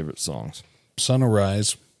 least favorite songs. Sun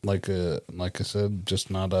Arise, like I said, just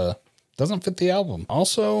doesn't fit the album.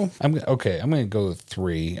 Also, I'm going to go with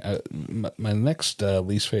 3. My next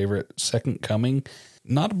least favorite, Second Coming.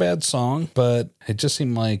 Not a bad song, but it just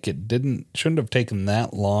seemed like it shouldn't have taken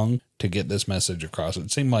that long to get this message across.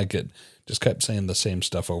 It seemed like it just kept saying the same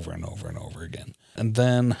stuff over and over and over again. And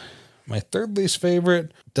then my third least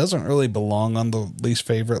favorite doesn't really belong on the least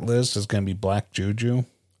favorite list. Is going to be Black Juju.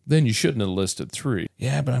 then you shouldn't have listed 3,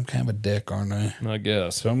 Yeah, but I'm kind of a dick, aren't I? I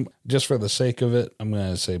guess. So just for the sake of it, I'm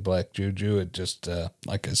going to say Black Juju. It just,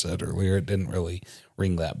 like I said earlier, it didn't really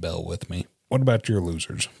ring that bell with me. What about your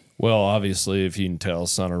losers? Well, obviously, if you can tell,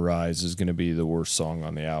 Sunrise is going to be the worst song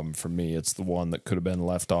on the album for me. It's the one that could have been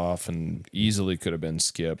left off and easily could have been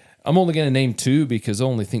skipped. I'm only going to name 2 because I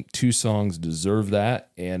only think 2 songs deserve that,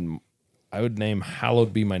 and I would name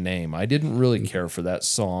Hallowed Be My Name. I didn't really care for that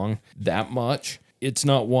song that much. It's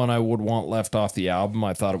not one I would want left off the album.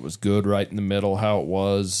 I thought it was good right in the middle, how it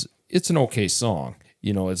was. It's an okay song.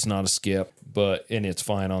 You know, it's not a skip, and it's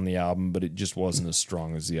fine on the album, but it just wasn't as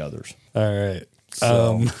strong as the others. All right.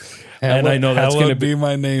 So, and I know that's going to be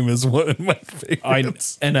my name is one of my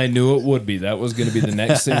favorites. I knew it would be. That was going to be the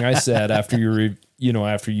next thing I said after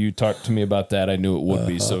after you talked to me about that. I knew it would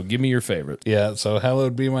be. So give me your favorite. Yeah. So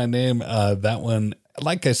Hallowed Be My Name. That one,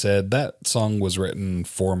 like I said, that song was written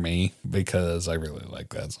for me because I really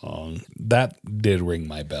like that song. That did ring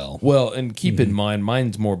my bell. Well, and keep in mind,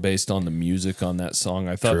 mine's more based on the music on that song.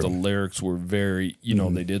 I thought the lyrics were very,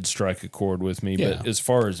 they did strike a chord with me. Yeah. But as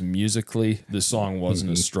far as musically, the song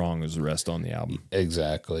wasn't as strong as the rest on the album.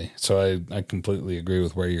 Exactly. So I completely agree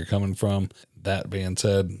with where you're coming from. That being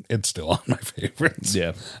said, it's still on my favorites.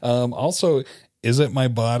 Yeah. Also, Is It My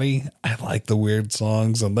Body? I like the weird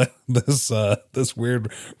songs and this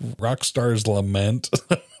weird rock star's lament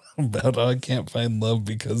about how I can't find love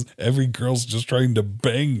because every girl's just trying to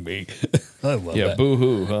bang me. I love that. Yeah,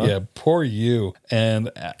 boo-hoo, huh? Yeah, poor you.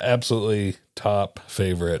 And absolutely top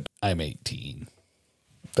favorite, I'm 18.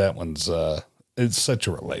 That one's it's such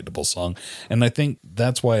a relatable song. And I think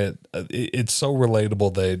that's why it's so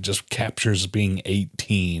relatable that it just captures being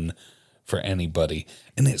 18 for anybody.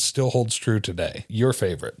 And it still holds true today. Your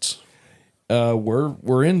favorites?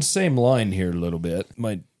 We're in the same line here a little bit.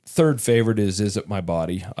 My third favorite is It My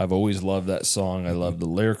Body? I've always loved that song. I love the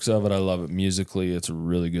lyrics of it. I love it musically. It's a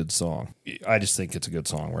really good song. I just think it's a good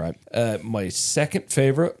song, right? My second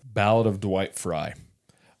favorite, Ballad of Dwight Fry.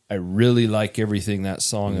 I really like everything that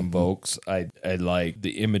song invokes. I like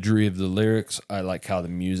the imagery of the lyrics. I like how the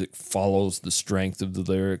music follows the strength of the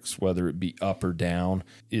lyrics, whether it be up or down.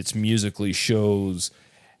 It's musically shows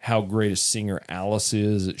how great a singer Alice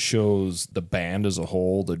is. It shows the band as a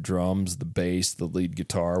whole, the drums, the bass, the lead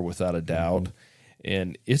guitar, without a doubt.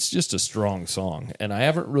 And it's just a strong song. And I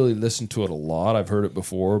haven't really listened to it a lot. I've heard it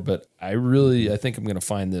before, but I think I'm going to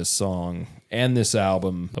find this song and this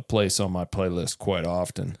album a place on my playlist quite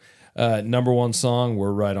often. Number 1 song,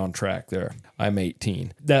 we're right on track there. I'm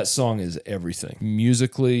 18. That song is everything.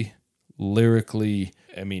 Musically, lyrically,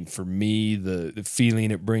 I mean, for me, the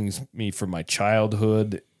feeling it brings me from my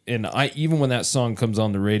childhood. And even when that song comes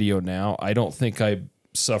on the radio now, I don't think I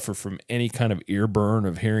suffer from any kind of ear burn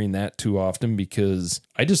of hearing that too often because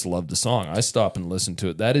I just love the song. I stop and listen to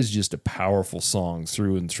it. That is just a powerful song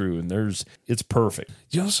through and through, and it's perfect.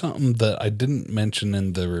 You know something that I didn't mention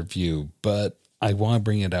in the review, but I want to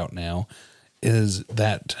bring it out now, is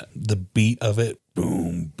that the beat of it,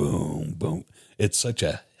 boom, boom, boom. It's such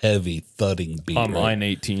a heavy thudding beat. On Line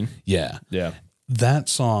 18. Yeah. Yeah. That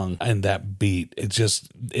song and that beat,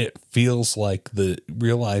 it feels like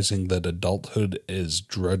realizing that adulthood is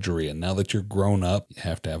drudgery. And now that you're grown up, you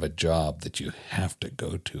have to have a job that you have to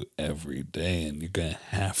go to every day. And you're going to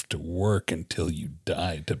have to work until you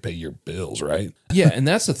die to pay your bills, right? Yeah, and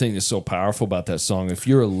that's the thing that's so powerful about that song. If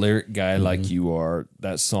you're a lyric guy like you are,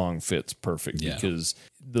 that song fits perfect because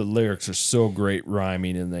the lyrics are so great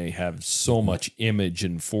rhyming and they have so much image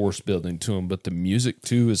and force building to them, but the music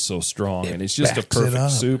too is so strong and it's just a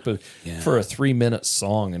perfect soup for a 3-minute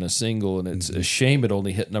song and a single. And it's a shame it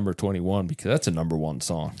only hit number 21 because that's a number 1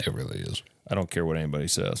 song. It really is. I don't care what anybody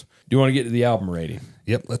says. Do you want to get to the album rating?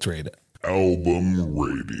 Yep, let's rate it. Album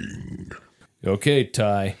rating. Okay,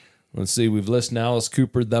 Ty. Let's see. We've listened to Alice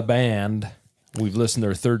Cooper, the band. We've listened to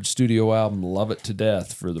their 3rd studio album, Love It to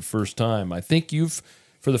Death, for the first time. I think you've,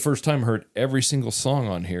 for the first time, heard every single song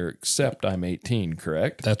on here except I'm 18,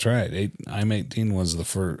 correct? That's right. I'm 18 was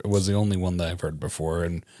the only one that I've heard before.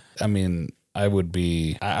 And I mean, I would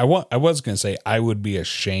be, I was going to say I would be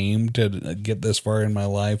ashamed to get this far in my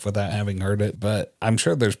life without having heard it, but I'm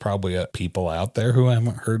sure there's probably people out there who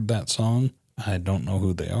haven't heard that song. I don't know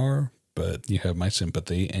who they are, but you have my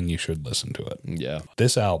sympathy and you should listen to it. Yeah.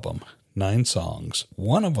 This album, 9 songs.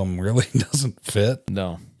 One of them really doesn't fit.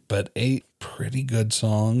 No. But 8 pretty good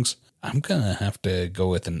songs. I'm going to have to go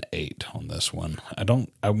with an 8 on this one. I'm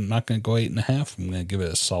not going to go 8.5. I'm going to give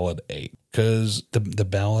it a solid 8 because the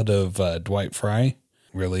Ballad of Dwight Fry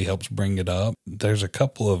really helps bring it up. There's a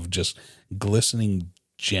couple of just glistening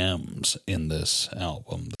gems in this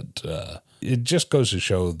album that it just goes to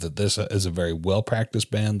show that this is a very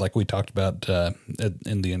well-practiced band. Like we talked about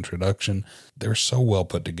in the introduction, they're so well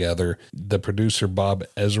put together. The producer, Bob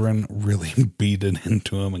Ezrin, really beat it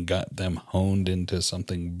into them and got them honed into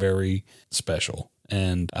something very special.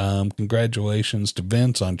 And congratulations to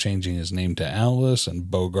Vince on changing his name to Alice and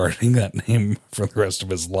bogarting that name for the rest of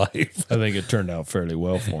his life. I think it turned out fairly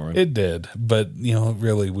well for him. It did. But,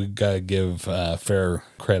 really, we got to give fair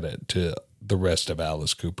credit to the rest of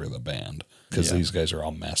Alice Cooper, the band, because these guys are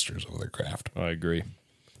all masters of their craft. I agree.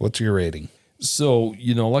 What's your rating? So,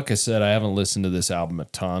 like I said, I haven't listened to this album a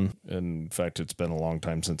ton. In fact, it's been a long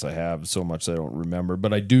time since I have, so much I don't remember.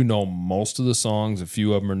 But I do know most of the songs. A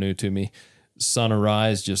few of them are new to me.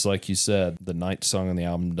 Sunrise, just like you said, the ninth song on the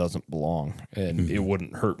album doesn't belong, and it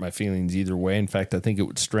wouldn't hurt my feelings either way. In fact, I think it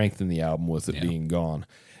would strengthen the album with it being gone.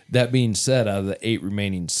 That being said, out of the 8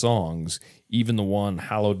 remaining songs, even the one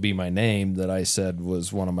Hallowed Be My Name that I said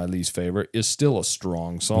was one of my least favorite is still a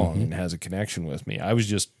strong song and has a connection with me. I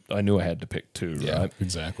knew I had to pick 2, right?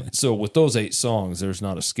 Exactly. So with those 8 songs, there's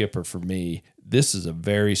not a skipper for me. This is a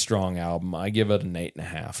very strong album. I give it an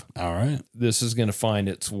 8.5. All right. This is going to find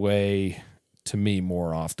its way to me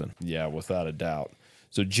more often. Yeah, without a doubt.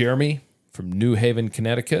 So Jeremy from New Haven,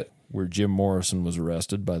 Connecticut, where Jim Morrison was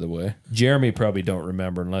arrested, by the way. Jeremy probably don't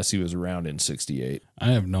remember unless he was around in 68.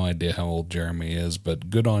 I have no idea how old Jeremy is,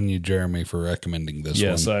 but good on you, Jeremy, for recommending this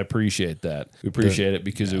one. Yes, I appreciate that. We appreciate it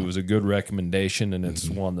because it was a good recommendation, and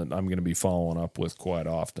it's one that I'm going to be following up with quite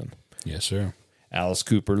often. Yes, sir. Alice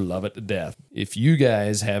Cooper, love it to death. If you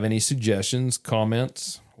guys have any suggestions,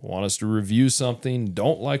 comments, want us to review something,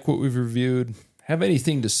 don't like what we've reviewed, have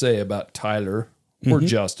anything to say about Tyler or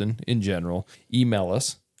Justin in general, email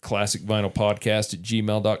us,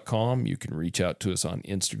 classicvinylpodcast@gmail.com. You can reach out to us on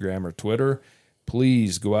Instagram or Twitter.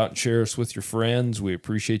 Please go out and share us with your friends. We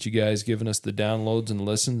appreciate you guys giving us the downloads and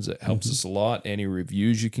listens. It helps us a lot. Any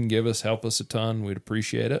reviews you can give us help us a ton. We'd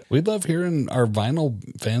appreciate it. We love hearing our vinyl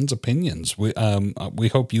fans' opinions. We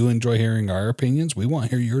hope you enjoy hearing our opinions. We want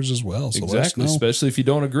to hear yours as well. So let us know. Especially if you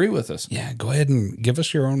don't agree with us. Yeah, go ahead and give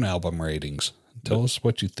us your own album ratings. Tell us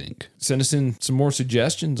what you think. Send us in some more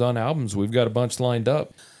suggestions on albums. We've got a bunch lined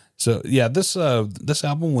up. So, yeah, this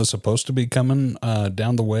album was supposed to be coming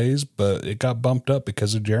down the ways, but it got bumped up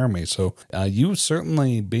because of Jeremy. So you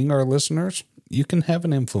certainly, being our listeners, you can have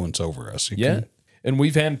an influence over us. And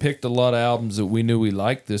we've handpicked a lot of albums that we knew we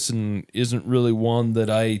liked. This and isn't really one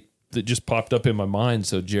that just popped up in my mind.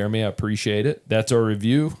 So, Jeremy, I appreciate it. That's our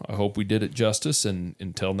review. I hope we did it justice. And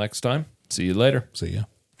until next time, see you later. See ya.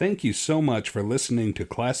 Thank you so much for listening to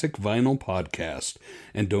Classic Vinyl Podcast.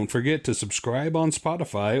 And don't forget to subscribe on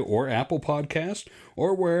Spotify or Apple Podcast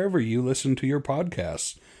or wherever you listen to your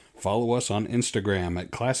podcasts. Follow us on Instagram at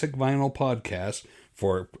Classic Vinyl Podcast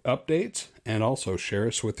for updates, and also share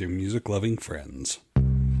us with your music-loving friends.